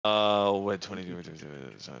Wait, 20 New York.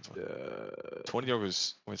 20 New York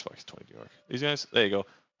was. Where's fuck 20 New York? These guys. There you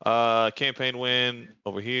go. Campaign win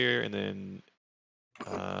over here, and then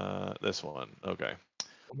this one. Okay.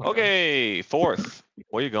 Okay, fourth.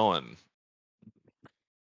 Where you going?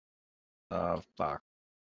 Fuck.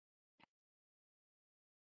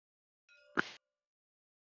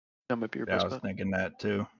 That might be your Yeah, I best was bet. thinking that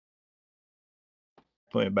too.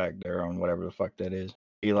 Put it back there on whatever the fuck that is.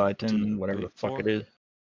 Eliton, whatever the fuck it is.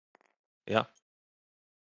 Yeah.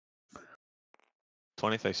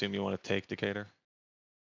 20th, I assume you want to take Decatur?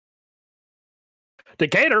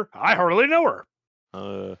 Decatur? I hardly know her.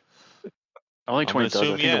 I think 20 does. I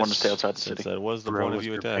think they want to stay outside the since city. that was the Bro point of was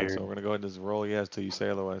view attack, prepared. so we're gonna go ahead and just roll yes till you say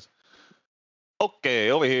otherwise.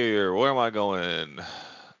 Okay, over here. Where am I going?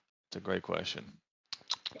 It's a great question.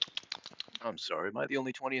 I'm sorry, am I the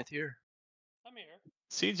only 20th here? I'm here.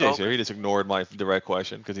 CJ's here. He just ignored my direct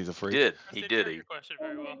question because he's a freak. He did. Your question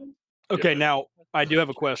very well. Okay, now I do have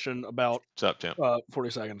a question about What's up, Tim? 40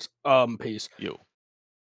 seconds. Piece. You.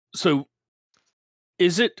 So,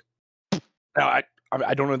 is it? Now,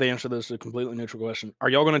 I don't know the answer to this. It's a completely neutral question. Are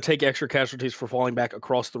y'all going to take extra casualties for falling back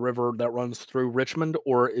across the river that runs through Richmond,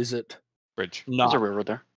 or is it Bridge? not? There's a river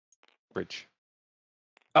there. Bridge.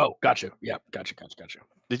 Oh, got you. Yeah, got you.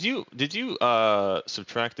 Did you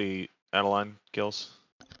subtract the Adeline kills?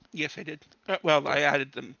 Yes, I did. Well, I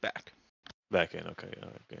added them back. Back in. Okay.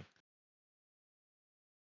 Okay.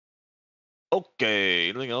 Okay.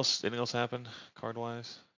 Anything else? Anything else happen card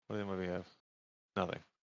wise? What do we have? Nothing.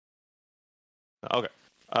 Okay.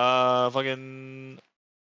 Fucking.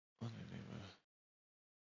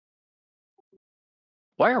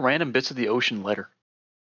 Why are random bits of the ocean lighter?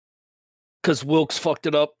 Because Wilkes fucked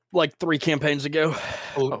it up like 3 campaigns ago.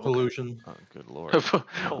 Pollution. Oh, good lord.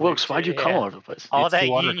 Wilkes, why'd you come all over the place? All It's that the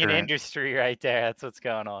water union current. industry right there. That's what's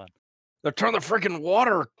going on. They're turning the freaking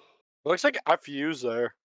water. Looks like FU's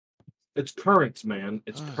there. It's currents, man.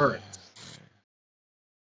 It's currents.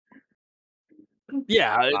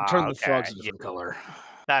 Yeah, it turned the frogs a okay. different color.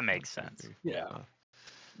 That makes sense. Yeah.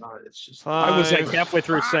 It's just. I was like halfway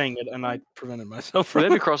through saying it, and I prevented myself from. They'd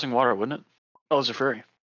be crossing water, wouldn't it? Oh, it's a ferry.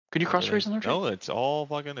 Could you cross ferries in there? No, it's all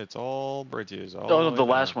fucking. It's all bridges. All Oh, the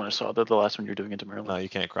last one I saw. The last one you're doing into Maryland. No, you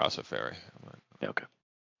can't cross a ferry. Yeah, okay.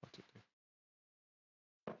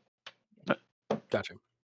 Gotcha.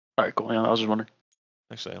 All right, cool. Yeah, I was just wondering.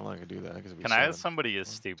 Actually, I don't think I can do that. Can I ask somebody a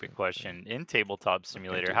stupid question? In Tabletop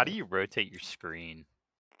Simulator, how do you rotate your screen?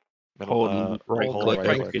 Hold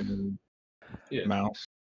right click Yeah. mouse.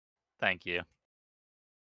 Thank you.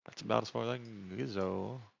 That's about as far as I can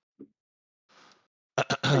go.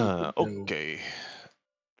 Okay.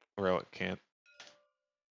 Well, it can't.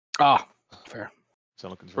 Ah, fair. So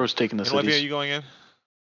I'm looking for. Bro's taking the What are cities. you going in?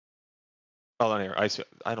 Oh, not here.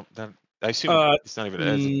 I don't. I assume it's not even.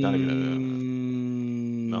 It's not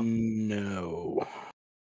even. No. No.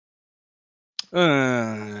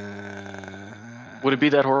 Would it be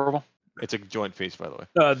that horrible? It's a joint piece, by the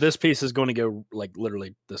way. This piece is going to go like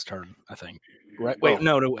literally this turn, I think. Right? Wait,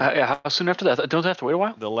 no. How soon after that? Don't they have to wait a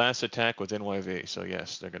while? The last attack was NYV, so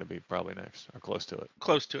yes, they're going to be probably next or close to it.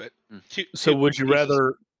 Close to it. So would you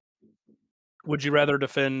rather? Would you rather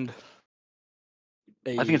defend?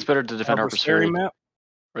 I think it's better to defend adversary Harper's map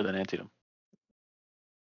rather than Antietam.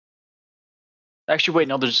 Actually, wait.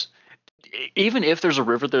 No, there's even if there's a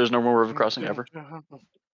river, there's no more river crossing ever.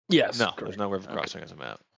 Yes. No, there's no river crossing as a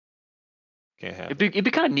map. Can't have. It'd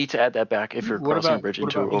be kind of neat to add that back if you're crossing a bridge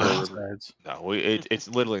into over a river. No, it's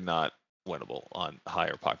literally not winnable on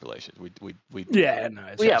higher populations. We Yeah, no.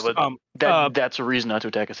 Well, yeah, but that's a reason not to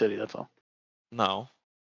attack a city. That's all. No,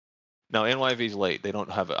 NYV's late. They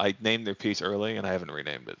don't have. I named their piece early, and I haven't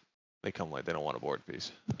renamed it. They come late. They don't want a board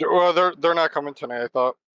piece. Well, they're not coming tonight, I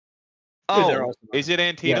thought. Oh, is it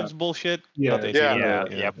Antietam's bullshit? Yeah.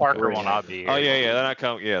 Yeah. Parker will not be here. Oh yeah, they're not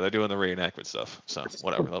coming. Yeah, they're doing the reenactment stuff. So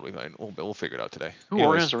whatever, that'll be fine. We'll figure it out today. Who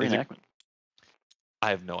organized the reenactment?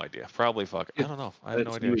 I have no idea. Probably fuck. I don't know. I have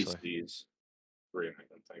no idea. UEC's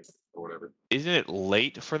reenactment thing or whatever. Isn't it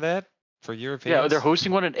late for that? For Europeans? Yeah, they're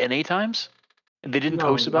hosting one at NA times, and they didn't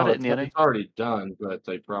post about it in the NA. It's already done, but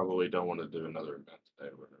they probably don't want to do another event today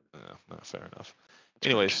or whatever. No, fair enough.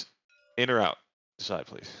 Anyways, in or out? Decide,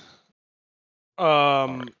 please.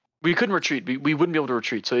 We couldn't retreat. We wouldn't be able to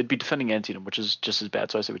retreat, so it'd be defending Antietam, which is just as bad.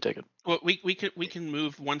 So I say we take it. Well, we can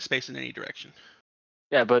move one space in any direction.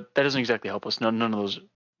 Yeah, but that doesn't exactly help us. None of those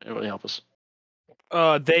really help us.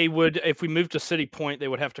 They would, if we moved to City Point, they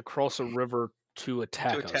would have to cross a river to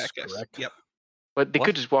attack us. Correct? Yep. But they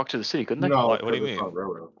could just walk to the city, couldn't they? No, what do you mean?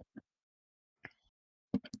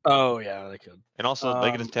 Oh yeah, they could. And also,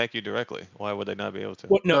 they can attack you directly. Why would they not be able to?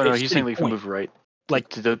 What, No, it's he's City saying we can Point. move right.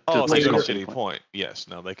 Like, Oh, later- Central City Point. Yes.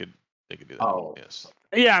 No, they could do that. Oh. Yes.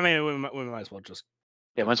 yeah, I mean, we might as well just.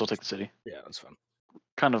 Yeah, might as well take the city. Yeah, that's fine.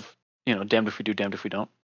 Kind of, damned if we do, damned if we don't.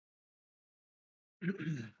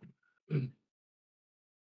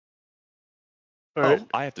 Oh,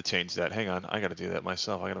 I have to change that. Hang on, I got to do that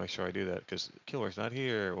myself. I got to make sure I do that because Killer's not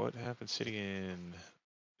here. What happened? City in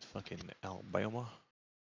fucking Alabama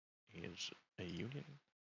is a union.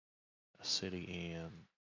 A city in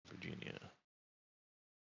Virginia.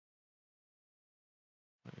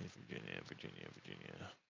 Virginia.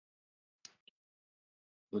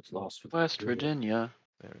 Looks lost. with West the- Virginia,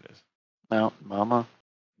 There it is. Mount Mama.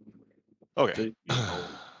 Okay.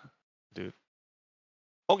 Oh. Dude.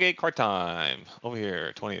 Okay, card time. Over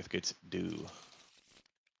here, 20th gets due.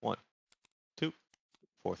 1, 2.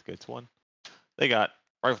 4th gets 1. They got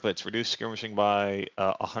rifle pits, reduce skirmishing by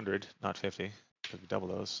 100, not 50. Because we double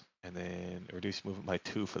those. And then reduce movement by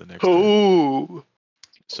 2 for the next turn. Oh,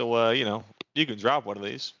 So, you can drop one of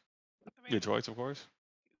these. I mean, Your choice, of course.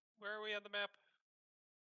 where are we on the map?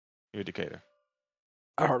 You're Decatur.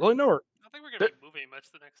 I hardly know her. I don't think we're gonna be moving much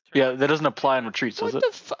the next turn. yeah, that doesn't apply in retreats, does What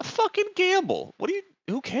it? the fucking gamble? What do you?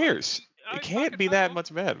 Who cares? I It was can't fucking be that Bible.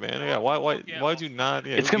 much bad, man. No, Yeah, why we'll would gamble. you not?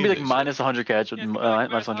 Yeah, It's who gonna be like gives a shit? minus 100 catch with Yeah, it's gonna be like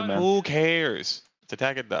minus minus 100 men. Who cares? It's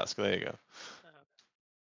attack at dusk. There you go.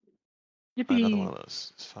 Another one of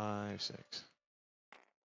those. It's 5, 6.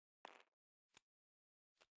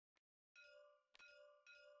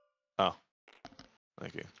 Oh,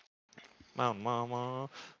 thank you. Mountain Mama. All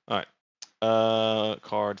right.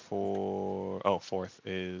 Card for 4th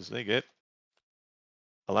is they get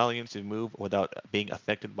allow units to move without being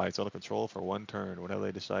affected by its own control for 1 turn whenever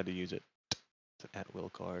they decide to use it. It's an at-will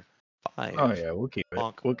card. 5. Oh yeah, we'll keep it.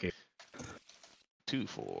 Bonk. We'll keep 2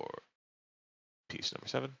 for piece number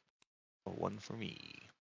 7. 1 for me.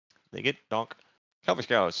 They get donk. Cavalry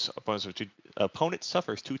Scouts. Opponent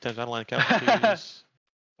suffers 2 times online casualties.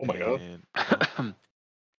 Oh my god.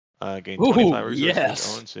 And, gain Ooh, 25 resources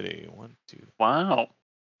yes. to own city. 1, 2, Wow.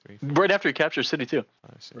 3, 4, Right after you capture city too.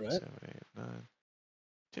 5, 6, Right. 7, 8, 9,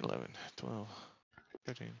 10, 11, 12,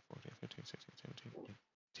 13, 14, 15, 16, 17,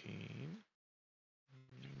 18,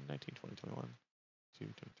 19, 20, 21, 2,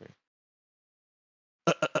 23.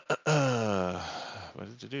 What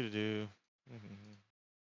is it to do?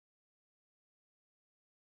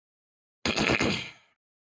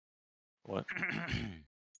 What?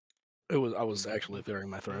 I was actually clearing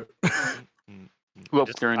my throat. Who up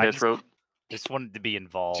Just- clearing I their just- throat? Just wanted to be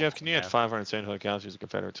involved. Jeff, can you add know? 575 accounts as a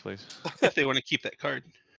Confederates, please? If they want to keep that card.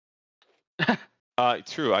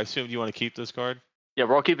 True. I assumed you want to keep this card. Yeah,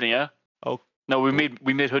 we're all keeping it. Yeah. Oh, No, we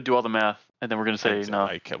cool. made Hood do all the math, and then we're gonna say no.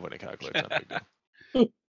 I kept when it calculates. Not a big deal.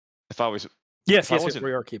 If I was yes, I yes, wasn't-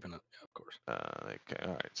 we are keeping it. Yeah, of course. okay,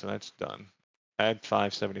 all right. So that's done. Add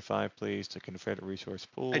 575, please, to Confederate resource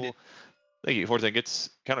pool. did. Thank you. 14 gets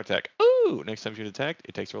counterattack. Ooh, next time you get attacked,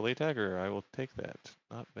 it takes early attacker. I will take that.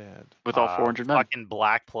 Not bad. With all 400 men. Fucking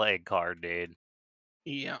Black Plague card, dude.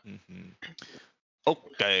 Yeah.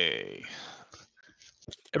 Okay.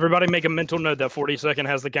 Everybody make a mental note that 42nd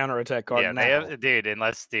has the counterattack card Yeah, now. they have, dude.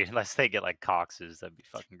 Unless they get like Coxes, that'd be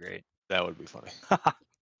fucking great. That would be funny.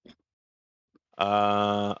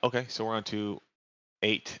 Okay, so we're on to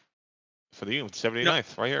 8 for the unit.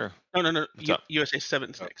 79th, right here. No. What's up? USA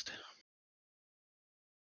 7's next.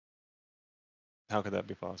 How could that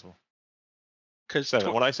be possible? Because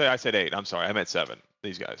 7. What I say? I said 8. I'm sorry. I meant 7.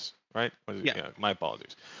 These guys, right? What is it? Yeah. My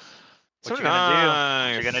apologies. What you gonna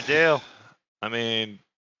do? What you gonna do? I mean,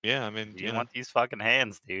 yeah. I mean, You want these fucking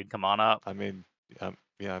hands, dude? Come on up. I mean, yeah.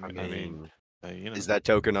 I mean, you know, Is that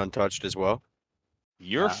token untouched as well?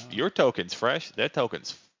 your token's fresh. That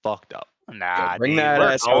token's fucked up. Nah, Bring dude, that we're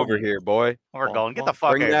ass golden. over here, boy. We're Bonk, golden. Get the bonk.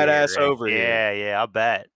 fuck Bring over that here, ass Rick. over here. Yeah, I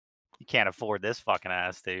bet. You can't afford this fucking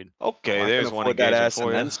ass, dude. Okay, I there's can one afford that engagement ass for and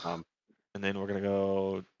you. then some. And then we're gonna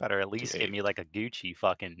go Better at least give 8. me like a Gucci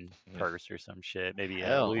fucking Mhm. purse or some shit. Maybe a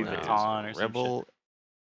Hell Louis no. Vuitton or some shit. Rebel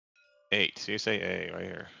 8 CSA-A right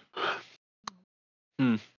here.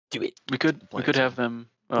 Do it. We could Plans. have them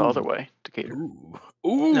other way, Decatur. Ooh.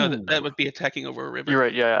 no, that would be attacking over a river. You're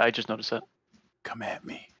right. Yeah, I just noticed that. Come at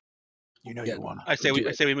me. You know Yeah. you wanna. I say Do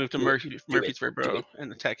we move to Do it. Murfreesboro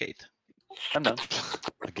and attack 8. I'm done.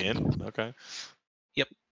 Again? Okay.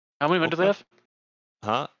 How many men do they Okay.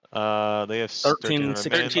 have? Huh? They have 13,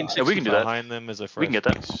 13, 16. Yeah, we can do that. Behind them is a fresh We can get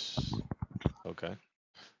that. piece. Okay.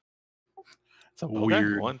 It's a Okay.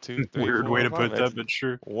 weird, 1, 2, 3, weird 4, way to 5. put that, but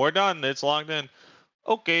sure. We're done. It's logged in.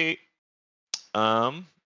 Okay.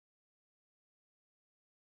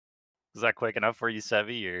 Is that quick enough for you,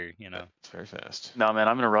 Sevi, or It's very fast. No, man,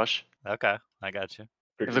 I'm in a rush. Okay, I got you.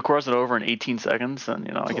 If the course is over in 18 seconds, then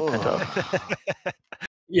I get pent up.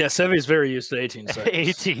 Yeah, Sevy's very used to 18 seconds.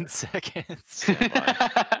 18 seconds.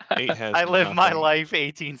 Yeah, 8 has I live my nothing. life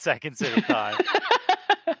 18 seconds at a time.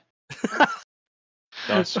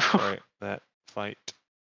 Dust for that fight.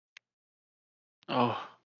 Oh.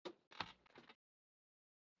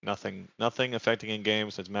 Nothing affecting in game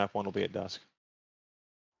since map 1 will be at dusk.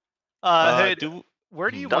 Hey, do where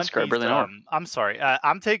do you Dusk, want I these? barely know. I'm sorry.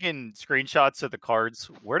 I'm taking screenshots of the cards.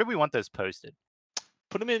 Where do we want those posted?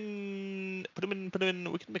 put them in. We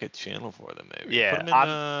can make a channel for them, maybe. Yeah, Put them in,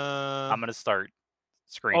 I'm gonna start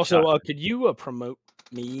screenshot. Also, could you promote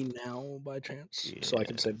me now by chance, so I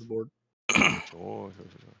can Yeah. save the board? Sure.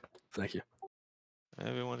 Thank you.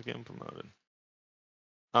 Everyone's getting promoted.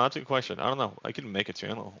 That's a good question. I don't know. I can make a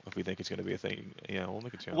channel if we think it's going to be a thing. Yeah, we'll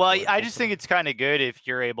make a channel. Well, for it. I We'll just put think it- it's kind of good if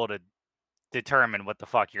you're able to determine what the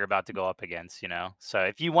fuck you're about to go up against, So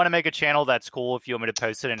if you want to make a channel, that's cool. If you want me to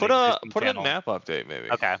post it in put an a existing put it in channel. map update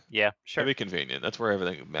maybe. Okay, yeah, sure. That'd be convenient. That's where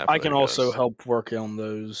everything map. I can related also goes. help work on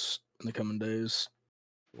those in the coming days,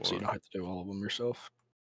 so you Sure. don't have to do all of them yourself.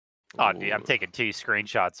 Oh, dude, I'm Ooh. taking 2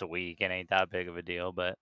 screenshots a week. It ain't that big of a deal,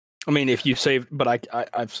 but I mean, if you save, but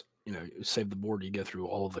I've saved the board. You go through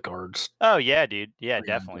all of the cards. oh yeah, dude, yeah, Pretty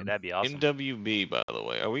definitely, good. that'd be awesome. MWB, by the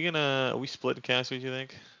way. Are we split casters, you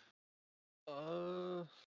think?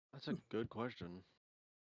 That's a good question.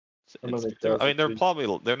 They're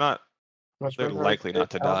probably they're not. They're likely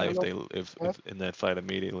not to die if in that fight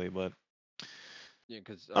immediately, but Yeah,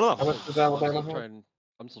 because I don't know.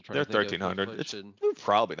 I'm still trying. They're to think of 1300. It's infliction. they're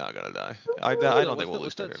probably not gonna die. I What's don't think the- we'll lose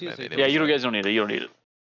what's that 200 CSA? men. Yeah, you guys don't need it. You don't need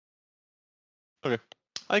it.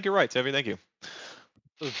 I think you're right, Tevy. Thank you.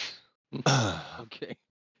 Okay.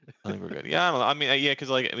 I think we're good. Yeah, I don't know. I mean, yeah,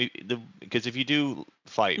 because if you do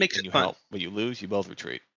fight Makes and it you fun. help, but you lose, you both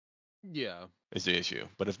retreat. Yeah. Is the issue.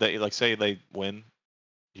 But if they say they win,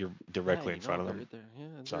 you're directly Yeah, in front of them. Yeah,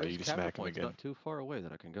 Sorry, there's you just capture smack them points again. Not too far away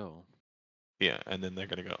that I can go. Yeah, and then they're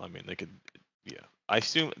gonna go. I mean, they could. Yeah, I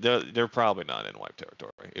assume they're probably not in wipe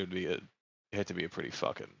territory. It had to be a pretty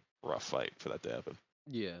fucking rough fight for that to happen.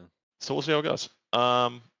 Yeah. So we'll see how it goes.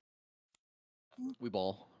 We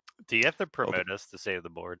ball. Do you have to promote us to save the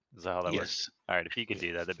board? Is that how that works? Yes. All right, if you could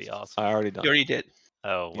do that, that'd be awesome. I already done. You already did.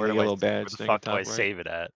 Oh, You where got do I? yellow Where badge the thing fuck at do I top right? save it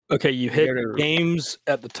at? Okay, you hit gotta- games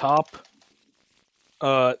at the top.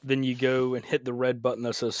 Then you go and hit the red button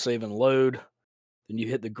that says save and load. Then you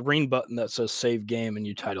hit the green button that says save game, and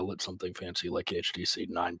you title it something fancy like HDC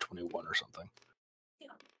 921 or something.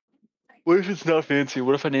 What if it's not fancy?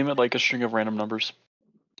 What if I name it like a string of random numbers?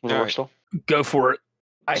 Will it work Alright. still? Go for it.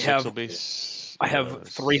 I Six will have be I have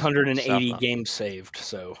 380 South games saved,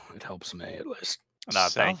 so it helps me at least. No,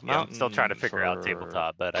 South thank you. I'm still trying to Mountain figure out for-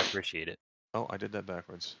 tabletop, but I appreciate it. Oh, I did that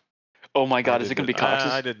backwards. Oh my god, I is did it gonna be the-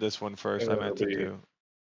 Cox's? I did this one first. I meant to do.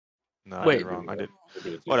 No, I Wait. did wrong. I did.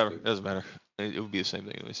 Whatever. It doesn't matter. It would be the same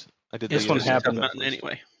thing anyways. I did This the one South happened- Mountain Mountain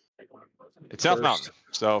anyway. It's South first. Mountain.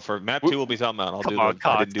 So for map 2 will be South Mountain. I'll Come do on, the.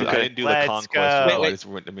 I didn't do. Cox. I didn't do the Let's conquest. go. Wait, Wait. I just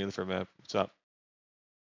went immediately for map. What's up?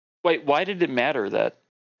 Wait, why did it matter that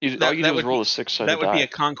all you that do is would roll be- a 6-sided That would die? be a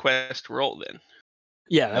conquest roll then.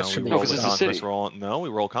 Yeah, that No, should we be. roll 'cause the it's a conquest city. roll. No, we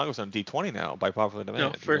roll conquest on D20 now by popular No,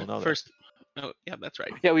 demand. You all know that. first. Oh, yeah, that's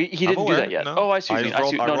right. Yeah, he I'm didn't do aware, that yet. no. Oh, I see. What you mean. I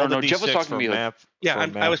see. I No, rolled a Jeff was D6 talking to for me. map. Yeah, for I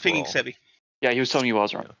map was picking roll. Sebi. Yeah, he was telling you I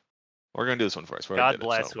was wrong. Yeah. We're gonna do this one first. We already God did it,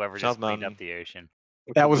 bless so whoever South just cleaned Mountain. up the ocean.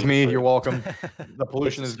 That was me. You're welcome. The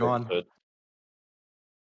pollution is gone.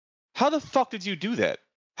 How the fuck did you do that?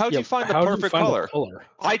 How did Yeah, you find the how did you perfect find the color? color?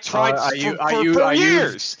 I tried I for u- I u- for I used-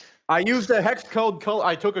 years. I used a hex code color.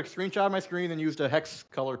 I took a screenshot of my screen and used a hex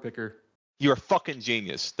color picker. You're a fucking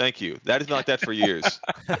genius. Thank you. That has been like that for years.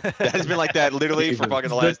 That has been like that literally for fucking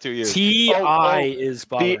the last 2 years. TI is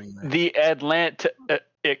bothering me. The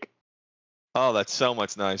Atlantic. Oh, that's so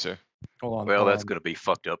much nicer. Hold on. Well, hold that's on. going to be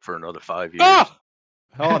fucked up for another 5 years. Ah!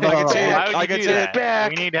 Oh, no, I can no, see no, it. Why would I you can do see that? it. back.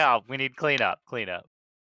 We need help. We need cleanup. Cleanup.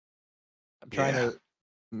 I'm trying Yeah. to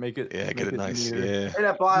make it. Yeah, make get it nice. neater. Yeah. Hey,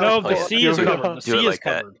 that file No, is the full. C is Do it. covered. The Do it C is like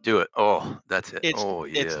that. covered. Do it. Oh, that's it. It's oh,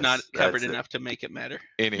 yes. it's not covered that's it. enough to make it matter.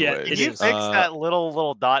 Anyways, Did you is. fix that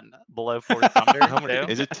little dot below Fort Sumter? How many?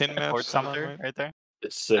 too? Is it 10 maps? Fort Am I Sumter, right? right there.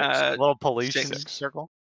 It's 6. Uh, Little pollution 6. circle.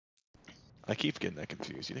 I keep getting that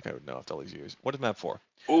confused. You think I would know after all these years? What is map 4?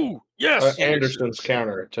 Ooh, yes. Anderson's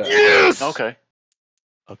counterattack. Yes. Okay.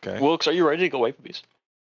 Okay. Wilkes, are you ready to go wipe bees?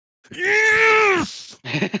 Yes.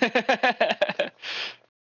 I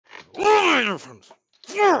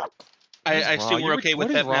What's assume wrong? we're okay with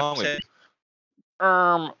What is that wrong map. with Set.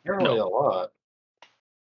 Apparently a lot.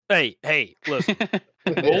 Hey, listen.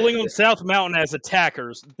 Rolling on South Mountain as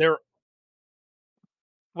attackers, they're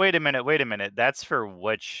Wait a minute. That's for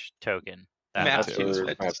which token? Map two. two. Or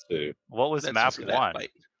That's- map 2. What was that's map just that 1?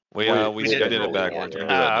 fight. We we did did it it early backwards. on, We're gonna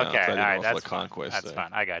do yeah. that now. Oh, okay. 'cause I All didn't right, know that's what fine. conquest That's there.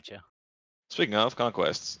 fine. I got you. Speaking of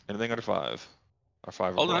conquests, anything under 5 or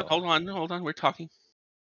 5 or Hold on, below? hold on. We're talking.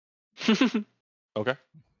 Okay.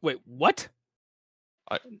 Wait, what?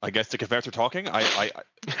 I guess the Confederates are talking. I asked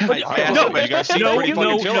no, a question. you guys seem No, pretty fucking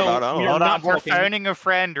no, chill no, about it. I don't we know. are Hold not on, we're talking. phoning a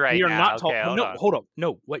friend right We are now. not Okay, talking. hold No, on. hold up.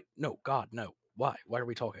 No, wait, no, God, no. Why? Why are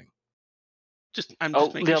we talking? I'm Oh,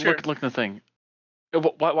 just making yeah, sure. look at the thing.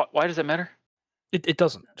 Why does that matter? It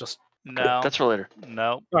doesn't. Just No. That's for later.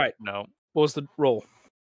 No. all right. No. What was the roll?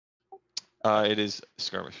 It is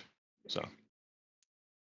skirmish. So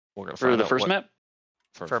we're gonna For find the out first what- map?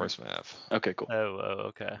 For For- first map. Okay, cool. Oh,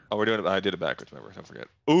 okay. Oh, we're doing it. I did it backwards. Remember? Don't forget.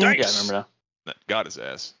 Oops. Yeah, I remember now. That got his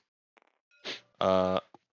ass.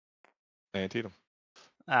 Antietam.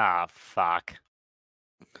 Ah, fuck.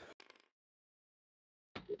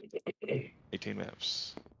 18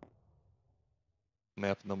 maps.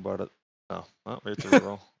 Map number. Oh, ready to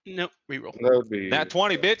reroll. Nope, reroll. That would be. Nat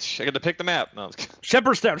 20, bitch. I got to pick the map. No, I'm just kidding.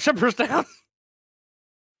 Shepherdstown. Shepherdstown.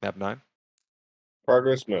 Map 9.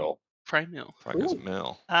 Progress Mill. Prime mill. Progress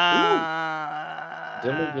Mill.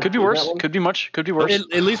 Could be worse. Could be much. Could be worse.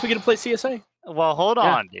 At least we get to play CSA. Well, hold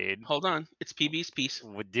Yeah. on, dude. Hold on. It's PB's piece.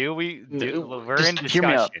 Do we? No, We're just in hear me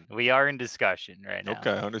out. discussion. We are in discussion right now.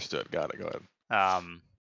 Okay, understood. Got it. Go ahead.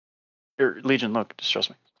 Here, Legion, look, just trust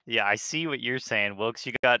me. Yeah, I see what you're saying, Wilkes.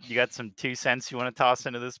 You got some 2 cents you want to toss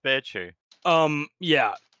into this bitch, or?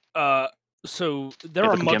 Yeah. So there Yeah,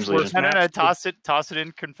 are look at much Games worse. Legion. No, maps. toss it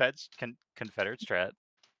in Confederate strat.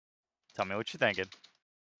 Tell me what you're thinking.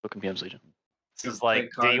 Look at PM's Legion. This is like,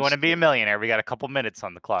 do you want to be a millionaire? We got a couple minutes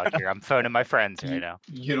on the clock here. I'm phoning my friends right now.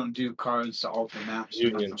 You don't do cards to alter maps.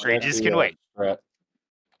 Union. Regis can wait. Strat.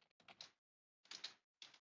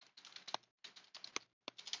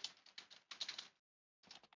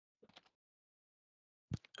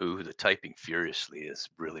 Ooh, the typing furiously is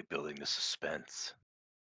really building the suspense.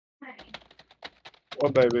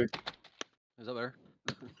 What, baby? Is that better?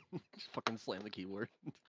 Just fucking slam the keyboard.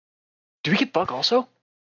 Do we get Buck also?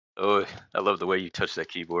 Oh, I love the way you touch that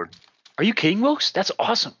keyboard. Are you kidding, Wilkes? That's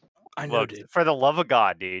awesome. I know, Look, dude. for the love of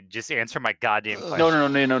God, dude, just answer my goddamn question.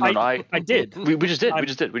 No. I did. We just did. We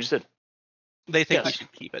just did. They think we Yes.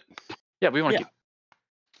 should keep it. Yeah, we want to Yeah. keep.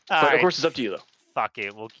 But of course, it's up to you though. Fuck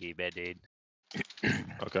it, we'll keep it, dude.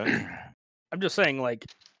 Okay. I'm just saying, like,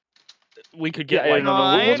 we could Yeah, get like. no,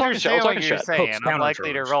 I we'll talk in understand chat, we'll talk what in you're chat. saying. Hooks, I'm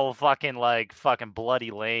likely to counter-charge. roll fucking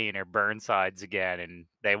Bloody Lane or Burnsides again, and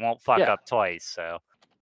they won't fuck Yeah. up twice. So,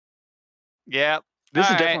 yeah, This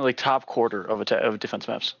is Alright. definitely like top quarter of of defense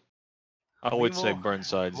maps. I would say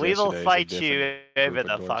Burnsides. we will yesterday is a fight you different over group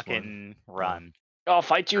the of doors one. fucking run. I'll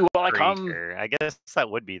fight you while I Creek, come. or I guess that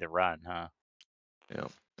would be the run, huh? Yeah.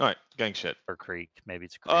 All right. Gang shit. Or Creek, maybe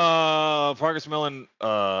it's Creek. Progress Mill and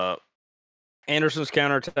Anderson's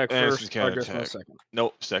counterattack Anderson's first. Progress counterattack.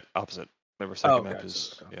 Mill second. No, opposite. Remember, second Oh, map okay,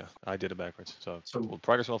 is okay. yeah. I did it backwards. So, So- we'll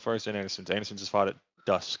Progress Mill first, and Anderson's. Anderson's is fought at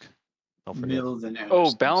dusk. Don't forget. Mill than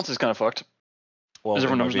Oh, balance is kind of fucked. Well, Is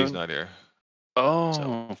everyone NYV's numbers not here. Oh, So,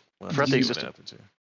 well, forgot they see what existed. happens here.